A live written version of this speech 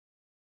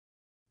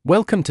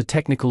Welcome to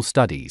Technical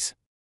Studies.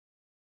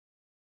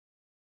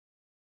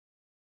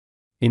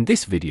 In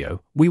this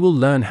video, we will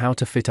learn how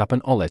to fit up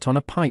an Weldolet on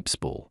a pipe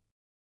spool.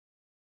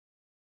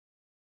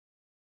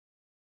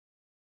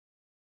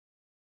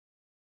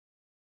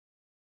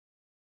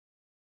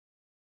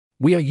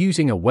 We are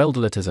using a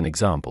Weldolet as an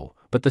example,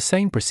 but the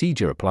same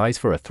procedure applies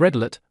for a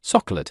Threadolet,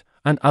 Sockolet,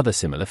 and other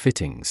similar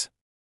fittings.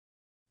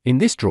 In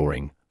this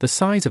drawing, the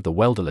size of the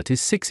Weldolet is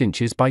 6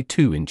 inches by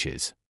 2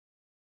 inches.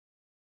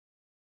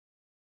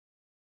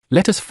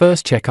 Let us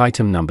first check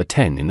item number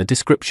 10 in the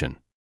description.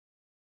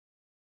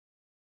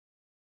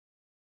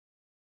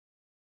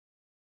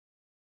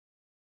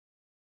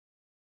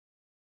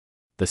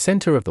 The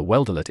center of the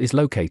Weldolet is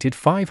located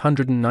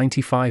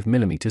 595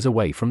 mm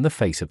away from the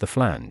face of the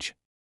flange.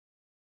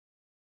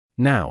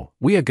 Now,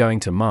 we are going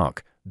to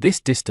mark this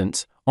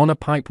distance on a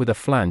pipe with a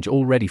flange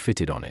already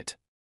fitted on it.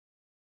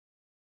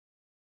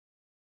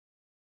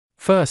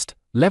 First,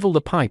 level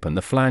the pipe and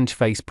the flange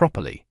face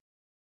properly.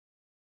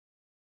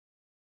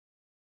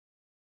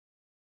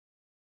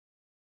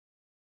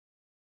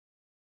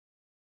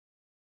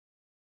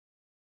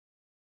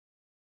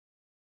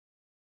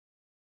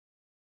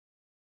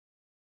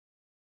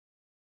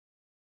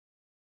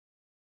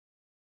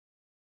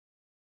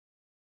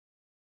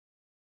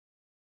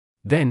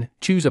 Then,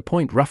 choose a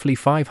point roughly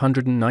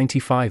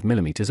 595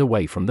 mm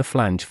away from the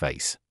flange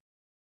face.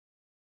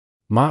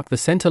 Mark the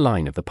center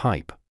line of the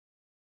pipe.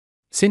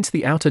 Since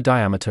the outer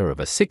diameter of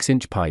a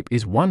 6-inch pipe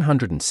is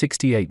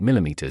 168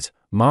 mm,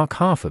 mark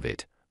half of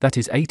it, that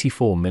is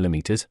 84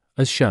 mm,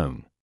 as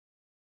shown.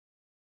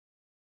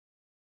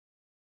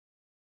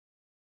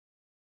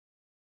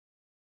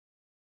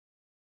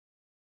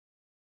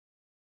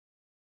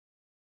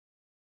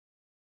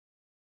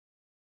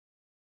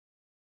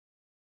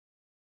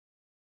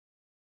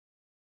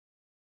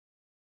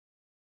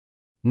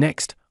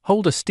 Next,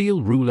 hold a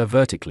steel ruler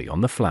vertically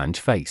on the flange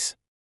face.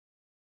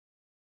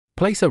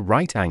 Place a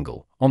right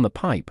angle on the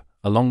pipe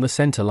along the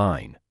center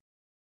line.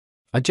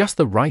 Adjust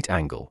the right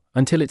angle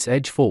until its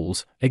edge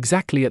falls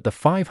exactly at the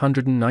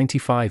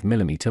 595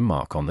 mm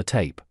mark on the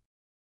tape.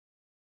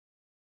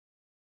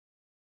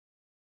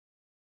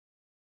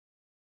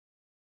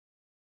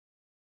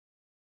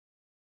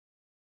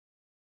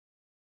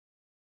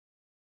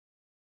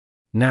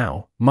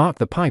 Now, mark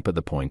the pipe at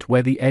the point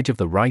where the edge of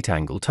the right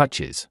angle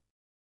touches.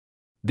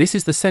 This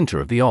is the center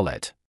of the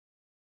Weldolet.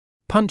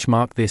 Punch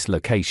mark this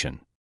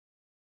location.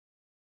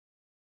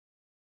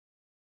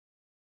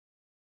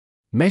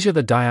 Measure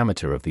the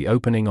diameter of the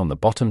opening on the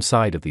bottom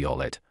side of the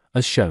Weldolet,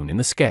 as shown in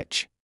the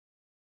sketch.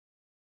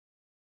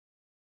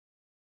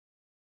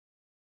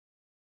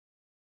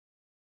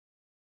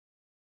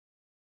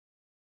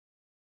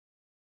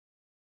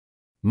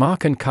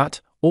 Mark and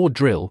cut, or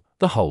drill,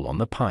 the hole on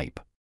the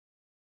pipe.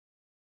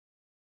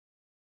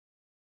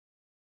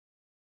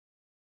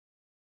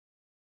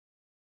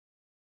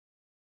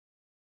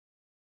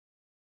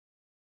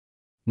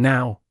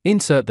 Now,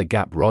 insert the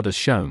gap rod as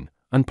shown,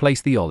 and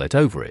place the Weldolet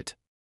over it.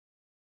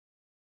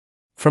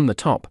 From the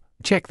top,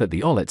 check that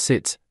the Weldolet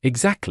sits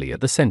exactly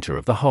at the center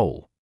of the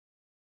hole.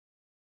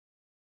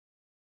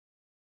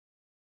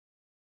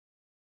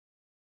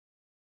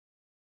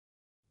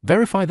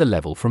 Verify the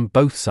level from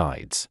both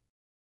sides.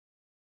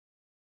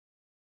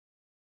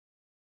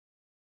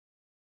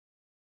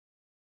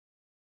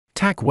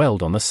 Tack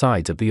weld on the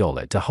sides of the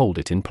Weldolet to hold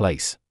it in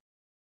place.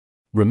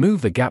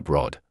 Remove the gap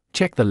rod,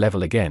 check the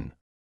level again.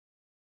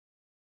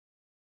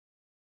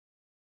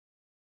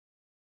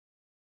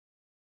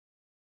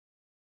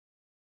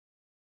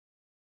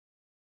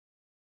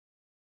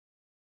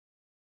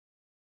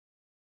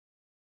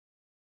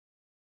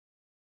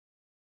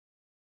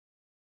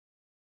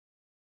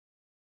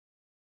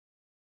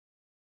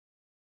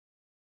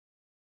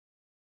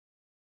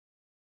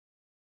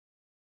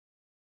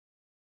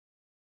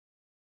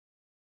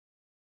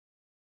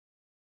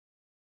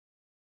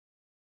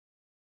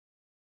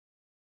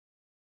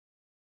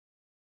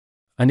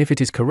 And if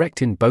it is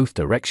correct in both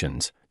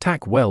directions,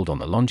 tack weld on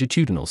the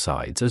longitudinal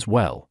sides as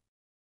well.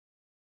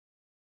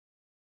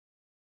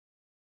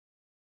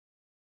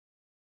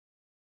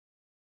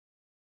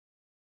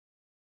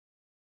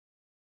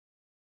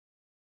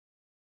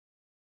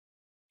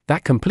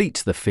 That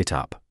completes the fit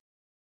up.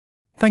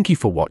 Thank you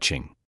for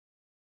watching.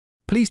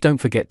 Please don't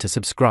forget to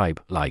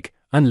subscribe, like,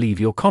 and leave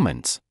your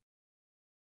comments.